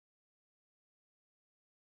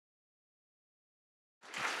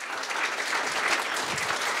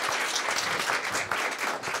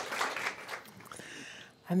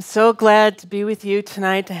I'm so glad to be with you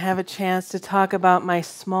tonight to have a chance to talk about my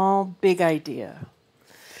small, big idea.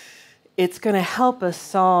 It's going to help us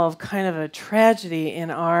solve kind of a tragedy in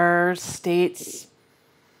our state's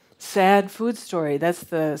sad food story. That's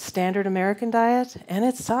the standard American diet, and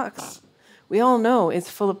it sucks. We all know it's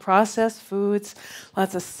full of processed foods,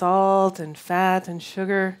 lots of salt and fat and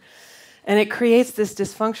sugar, and it creates this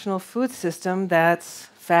dysfunctional food system that's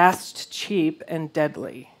fast, cheap, and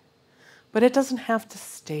deadly. But it doesn't have to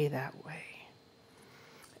stay that way.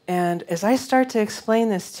 And as I start to explain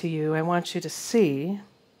this to you, I want you to see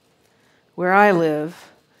where I live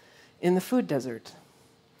in the food desert.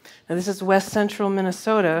 Now, this is west central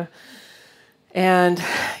Minnesota, and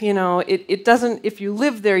it doesn't, if you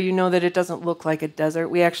live there, you know that it doesn't look like a desert.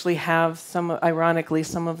 We actually have ironically,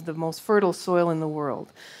 some of the most fertile soil in the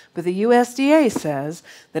world. But the USDA says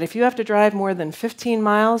that if you have to drive more than 15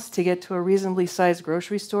 miles to get to a reasonably sized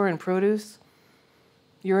grocery store and produce,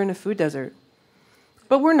 you're in a food desert.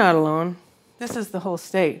 But we're not alone. This is the whole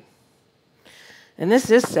state. And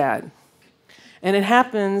this is sad. And it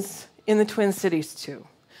happens in the Twin Cities too.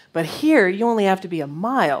 But here, you only have to be a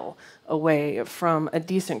mile away from a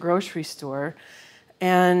decent grocery store.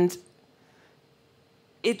 And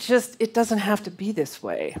it doesn't have to be this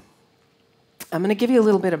way. I'm going to give you a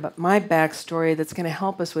little bit about my backstory that's going to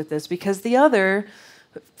help us with this, because the other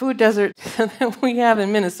food desert that we have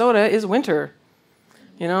in Minnesota is winter.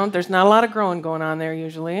 There's not a lot of growing going on there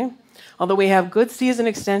usually. Although we have good season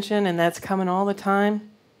extension, and that's coming all the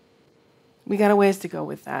time, we got a ways to go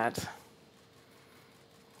with that.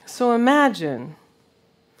 So imagine,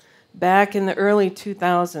 back in the early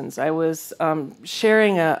 2000s, I was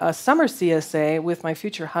sharing a summer CSA with my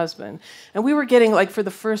future husband. And we were getting, for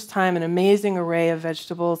the first time, an amazing array of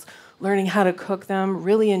vegetables, learning how to cook them,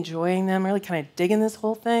 really enjoying them, really kind of digging this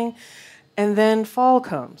whole thing. And then fall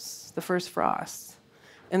comes, the first frost,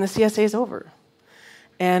 and the CSA is over.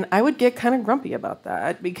 And I would get kind of grumpy about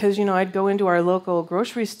that because, I'd go into our local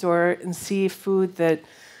grocery store and see food that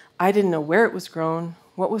I didn't know where it was grown,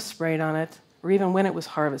 what was sprayed on it, or even when it was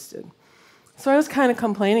harvested. So I was kind of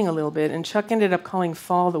complaining a little bit, and Chuck ended up calling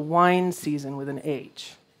fall the wine season with an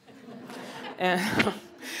H.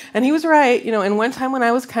 And he was right, and one time when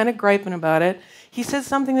I was kind of griping about it, he said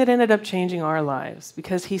something that ended up changing our lives,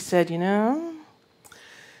 because he said,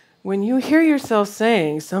 when you hear yourself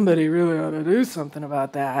saying somebody really ought to do something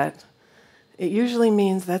about that, it usually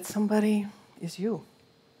means that somebody is you.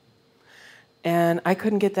 And I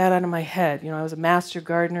couldn't get that out of my head. I was a master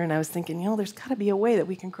gardener, and I was thinking, there's got to be a way that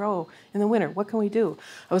we can grow in the winter. What can we do?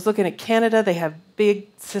 I was looking at Canada. They have big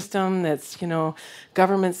system that's,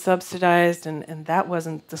 government subsidized, and that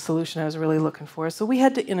wasn't the solution I was really looking for. So we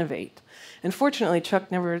had to innovate. And fortunately,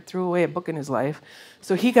 Chuck never threw away a book in his life.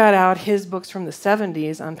 So he got out his books from the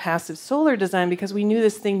 70s on passive solar design, because we knew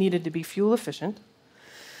this thing needed to be fuel efficient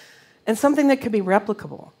and something that could be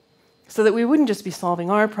replicable, so that we wouldn't just be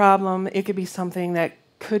solving our problem, it could be something that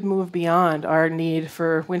could move beyond our need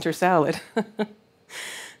for winter salad.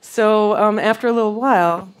 So after a little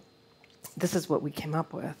while, this is what we came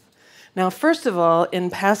up with. Now, first of all, in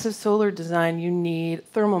passive solar design, you need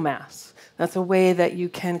thermal mass. That's a way that you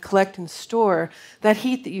can collect and store that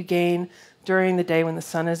heat that you gain during the day when the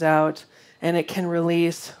sun is out, and it can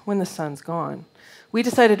release when the sun's gone. We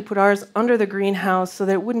decided to put ours under the greenhouse so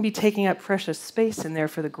that it wouldn't be taking up precious space in there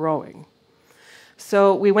for the growing.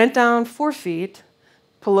 So we went down 4 feet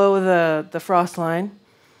below the frost line,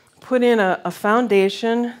 put in a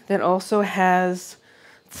foundation that also has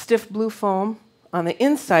stiff blue foam on the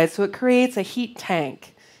inside, so it creates a heat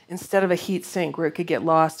tank instead of a heat sink where it could get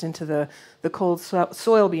lost into the cold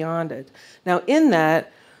soil beyond it. Now in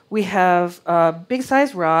that, we have a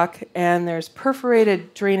big-sized rock, and there's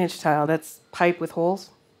perforated drainage tile. That's pipe with holes.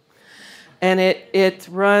 And it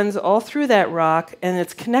runs all through that rock, and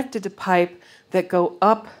it's connected to pipe that go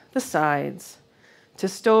up the sides to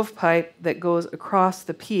stovepipe that goes across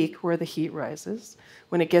the peak where the heat rises.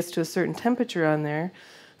 When it gets to a certain temperature on there,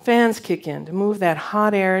 fans kick in to move that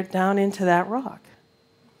hot air down into that rock.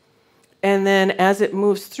 And then as it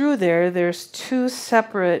moves through there, there's 2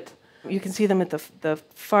 separate, you can see them at the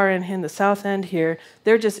far end here, the south end here,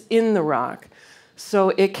 they're just in the rock. So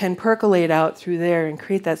it can percolate out through there and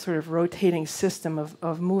create that sort of rotating system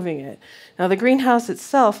of moving it. Now the greenhouse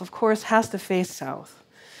itself, of course, has to face south.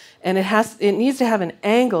 And it needs to have an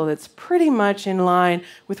angle that's pretty much in line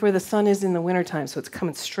with where the sun is in the wintertime. So it's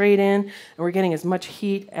coming straight in, and we're getting as much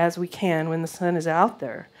heat as we can when the sun is out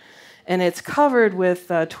there. And it's covered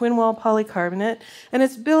with twin wall polycarbonate, and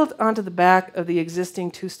it's built onto the back of the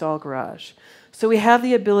existing 2-stall garage. So we have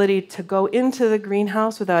the ability to go into the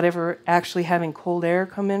greenhouse without ever actually having cold air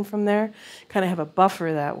come in from there, kind of have a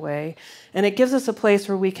buffer that way. And it gives us a place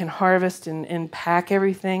where we can harvest and pack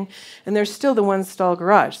everything. And there's still the 1-stall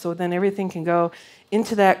garage, so then everything can go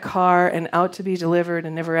into that car and out to be delivered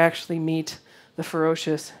and never actually meet the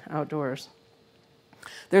ferocious outdoors.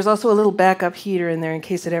 There's also a little backup heater in there in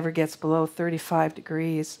case it ever gets below 35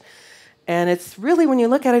 degrees. And it's really, when you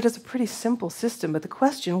look at it, it's a pretty simple system. But the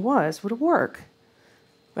question was, would it work?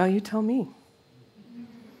 Well, you tell me.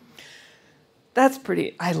 That's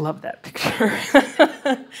pretty, I love that picture.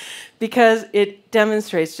 Because it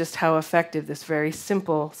demonstrates just how effective this very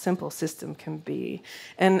simple system can be.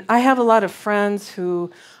 And I have a lot of friends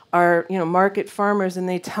who are, market farmers, and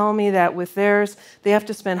they tell me that with theirs, they have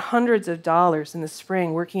to spend hundreds of dollars in the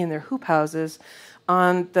spring working in their hoop houses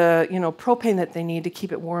on the, propane that they need to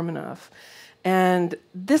keep it warm enough. And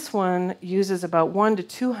this one uses about $100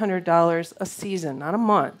 to $200 a season, not a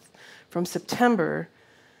month, from September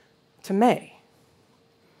to May.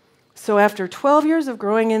 So after 12 years of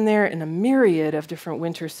growing in there in a myriad of different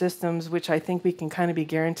winter systems, which I think we can kind of be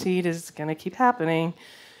guaranteed is going to keep happening,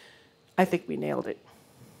 I think we nailed it.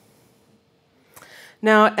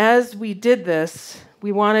 Now, as we did this,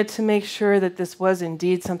 we wanted to make sure that this was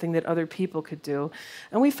indeed something that other people could do.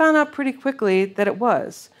 And we found out pretty quickly that it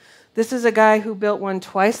was. This is a guy who built one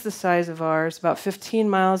twice the size of ours, about 15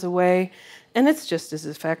 miles away, and it's just as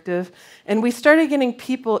effective. And we started getting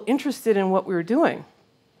people interested in what we were doing.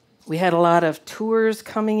 We had a lot of tours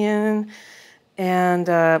coming in,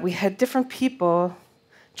 and we had different people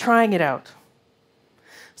trying it out.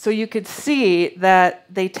 So you could see that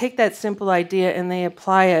they take that simple idea and they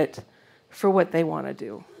apply it for what they want to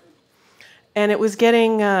do. And it was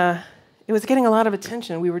getting a lot of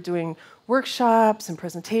attention. We were doing workshops and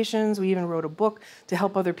presentations. We even wrote a book to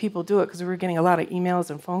help other people do it because we were getting a lot of emails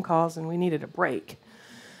and phone calls and we needed a break.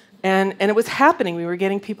 And it was happening. We were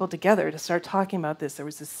getting people together to start talking about this. There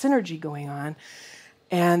was this synergy going on.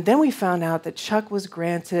 And then we found out that Chuck was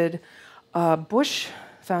granted a Bush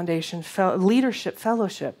Foundation Leadership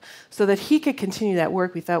Fellowship so that he could continue that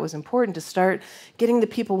work. We thought was important to start getting the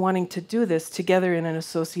people wanting to do this together in an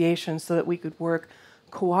association so that we could work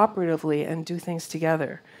cooperatively and do things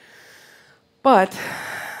together. But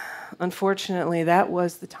unfortunately, that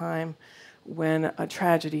was the time when a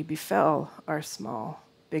tragedy befell our small,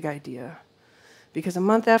 big idea. Because a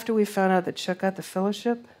month after we found out that Chuck got the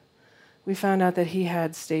fellowship, we found out that he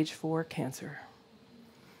had stage 4 cancer.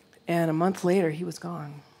 And a month later, he was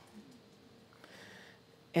gone.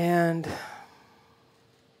 And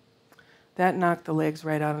that knocked the legs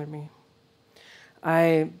right out of me.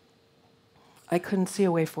 I couldn't see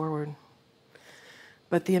a way forward.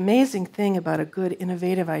 But the amazing thing about a good,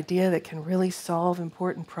 innovative idea that can really solve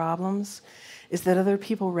important problems is that other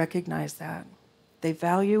people recognize that. They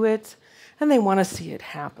value it, and they want to see it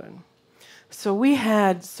happen. So we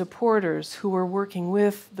had supporters who were working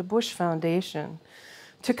with the Bush Foundation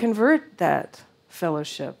to convert that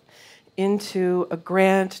fellowship into a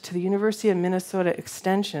grant to the University of Minnesota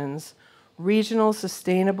Extension's Regional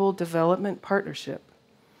Sustainable Development Partnership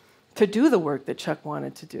to do the work that Chuck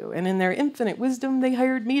wanted to do. And in their infinite wisdom, they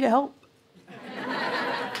hired me to help.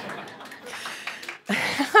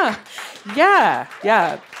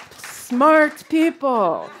 Yeah, smart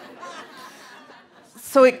people.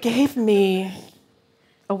 So it gave me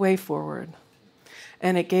a way forward.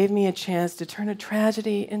 And it gave me a chance to turn a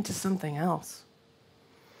tragedy into something else.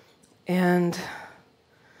 And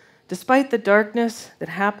despite the darkness that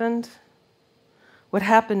happened, what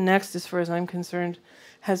happened next, as far as I'm concerned,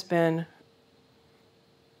 has been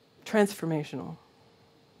transformational.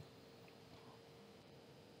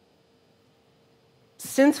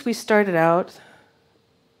 Since we started out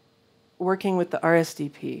working with the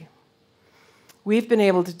RSDP, we've been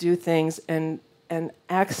able to do things and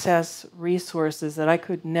access resources that I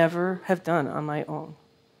could never have done on my own.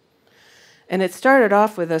 And it started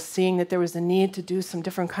off with us seeing that there was a need to do some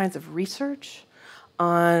different kinds of research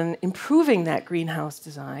on improving that greenhouse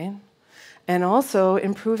design and also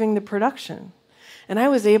improving the production. And I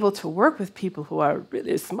was able to work with people who are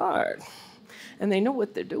really smart and they know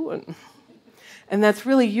what they're doing. And that's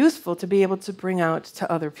really useful to be able to bring out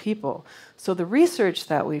to other people. So the research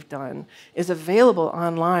that we've done is available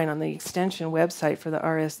online on the extension website for the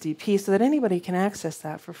RSDP so that anybody can access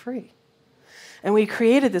that for free. And we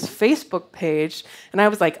created this Facebook page, and I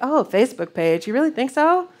was like, oh, Facebook page, you really think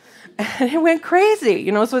so? And it went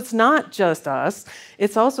crazy, so it's not just us.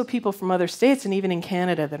 It's also people from other states and even in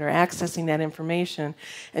Canada that are accessing that information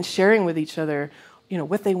and sharing with each other,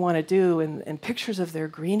 what they want to do and pictures of their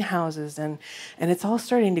greenhouses, and it's all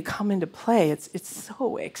starting to come into play. It's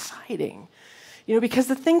so exciting, because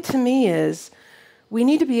the thing to me is we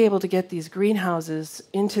need to be able to get these greenhouses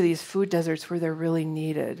into these food deserts where they're really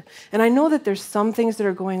needed. And I know that there's some things that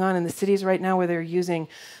are going on in the cities right now where they're using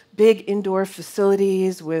big indoor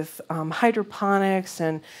facilities with hydroponics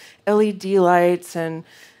and LED lights, and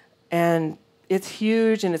it's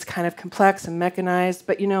huge and it's kind of complex and mechanized.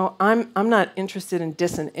 But I'm not interested in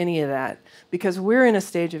dissing any of that, because we're in a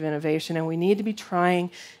stage of innovation and we need to be trying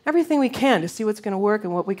everything we can to see what's going to work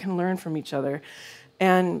and what we can learn from each other.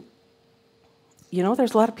 And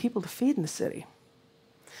there's a lot of people to feed in the city.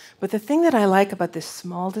 But the thing that I like about this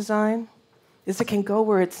small design is it can go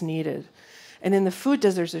where it's needed. And in the food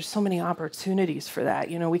deserts, there's so many opportunities for that.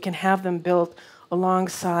 We can have them built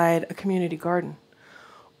alongside a community garden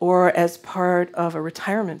or as part of a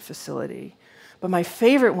retirement facility. But my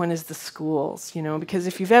favorite one is the schools, because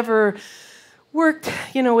if you've ever worked,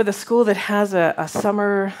 with a school that has a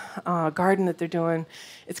summer garden that they're doing,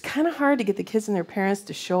 it's kind of hard to get the kids and their parents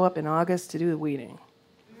to show up in August to do the weeding.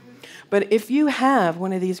 But if you have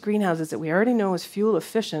one of these greenhouses that we already know is fuel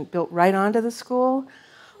efficient built right onto the school,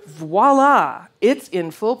 voila, it's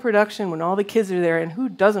in full production when all the kids are there. And who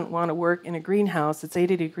doesn't want to work in a greenhouse that's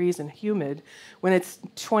 80 degrees and humid when it's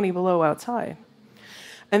 20 below outside?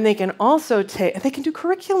 And they can also they can do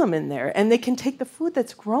curriculum in there, and they can take the food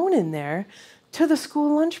that's grown in there to the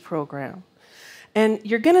school lunch program. And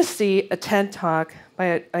you're going to see a TED talk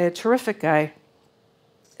by a terrific guy,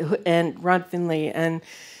 and Ron Finley, and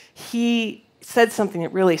he said something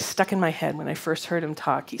that really stuck in my head when I first heard him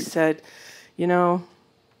talk. He said,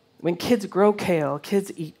 when kids grow kale,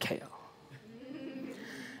 kids eat kale.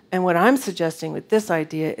 And what I'm suggesting with this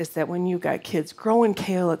idea is that when you got kids growing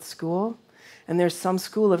kale at school, and there's some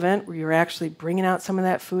school event where you're actually bringing out some of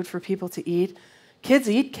that food for people to eat, kids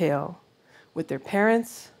eat kale with their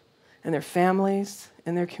parents and their families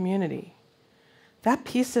and their community. That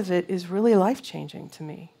piece of it is really life-changing to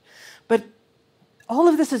me. But all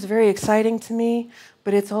of this is very exciting to me,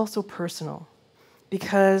 but it's also personal.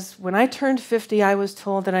 Because when I turned 50, I was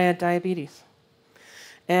told that I had diabetes.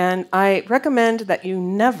 And I recommend that you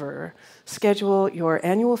never schedule your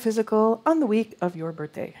annual physical on the week of your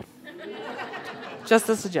birthday. Just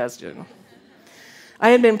a suggestion. I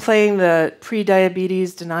had been playing the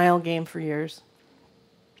pre-diabetes denial game for years.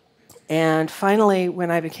 And finally, when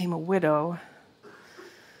I became a widow,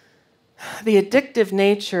 the addictive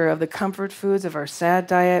nature of the comfort foods of our sad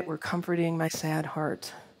diet were comforting my sad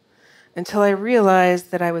heart, until I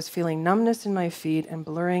realized that I was feeling numbness in my feet and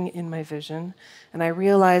blurring in my vision. And I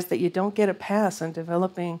realized that you don't get a pass on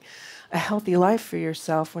developing a healthy life for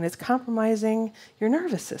yourself when it's compromising your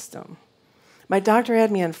nervous system. My doctor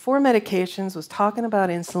had me on 4 medications, was talking about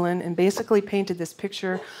insulin, and basically painted this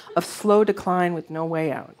picture of slow decline with no way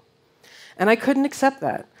out. And I couldn't accept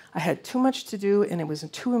that. I had too much to do, and it was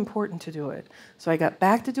too important to do it. So I got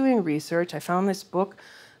back to doing research. I found this book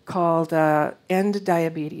called End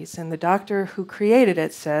Diabetes, and the doctor who created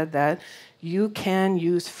it said that you can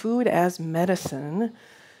use food as medicine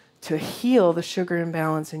to heal the sugar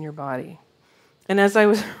imbalance in your body. And as I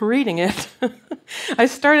was reading it, I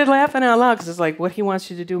started laughing out loud, because it's like what he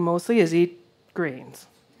wants you to do mostly is eat greens.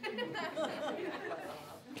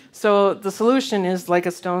 So the solution is like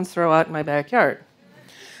a stone's throw out in my backyard.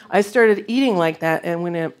 I started eating like that, and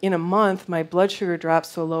when in a month, my blood sugar dropped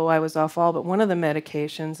so low I was off all but one of the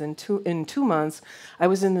medications. In 2 months, I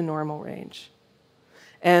was in the normal range.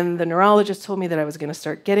 And the neurologist told me that I was going to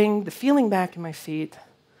start getting the feeling back in my feet,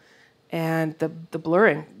 and the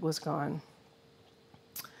blurring was gone.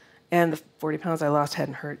 And the 40 pounds I lost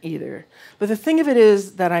hadn't hurt either. But the thing of it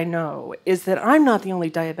is that I know is that I'm not the only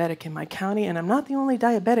diabetic in my county, and I'm not the only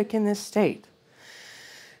diabetic in this state.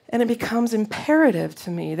 And it becomes imperative to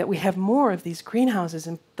me that we have more of these greenhouses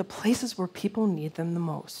in the places where people need them the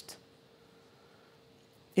most.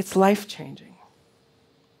 It's life-changing.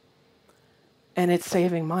 And it's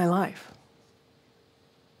saving my life.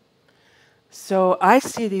 So I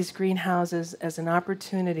see these greenhouses as an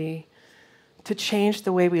opportunity to change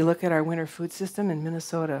the way we look at our winter food system in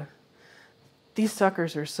Minnesota. These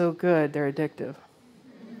suckers are so good, they're addictive.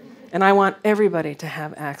 And I want everybody to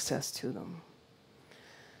have access to them.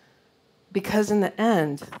 Because in the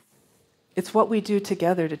end, it's what we do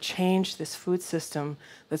together to change this food system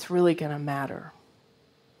that's really going to matter.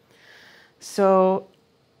 So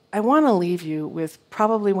I want to leave you with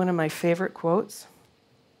probably one of my favorite quotes.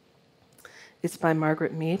 It's by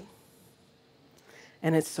Margaret Mead,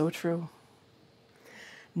 and it's so true.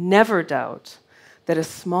 Never doubt that a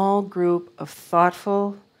small group of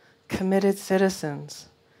thoughtful, committed citizens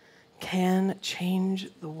can change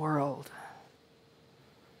the world.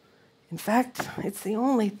 In fact, it's the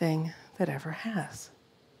only thing that ever has.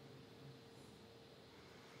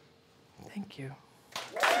 Thank you.